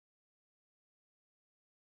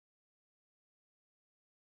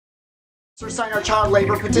Sir, sign our child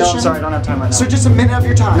labor petition? No, I'm sorry, I don't have time right now. So just a minute of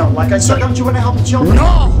your time. No, like I said. Sir, don't you want to help the children?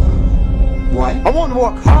 No! What? I want to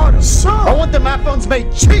work harder. Sir! I want them iPhones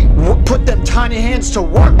made cheap. Put them tiny hands to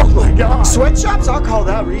work. Oh my God. Sweatshops, I'll call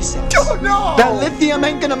that recess. Oh no! That lithium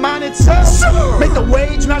ain't gonna mine itself. Sir! Make the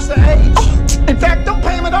wage match the age. In fact, don't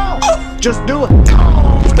pay them at all. Just do it.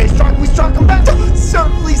 They strike, we strike them back. Sir,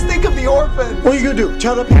 please think of the orphans. What are you gonna do?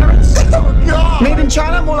 Tell the parents? Oh God! Made in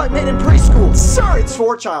China, more like made in preschool. Sir, it's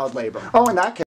for child labor. Oh, in that case.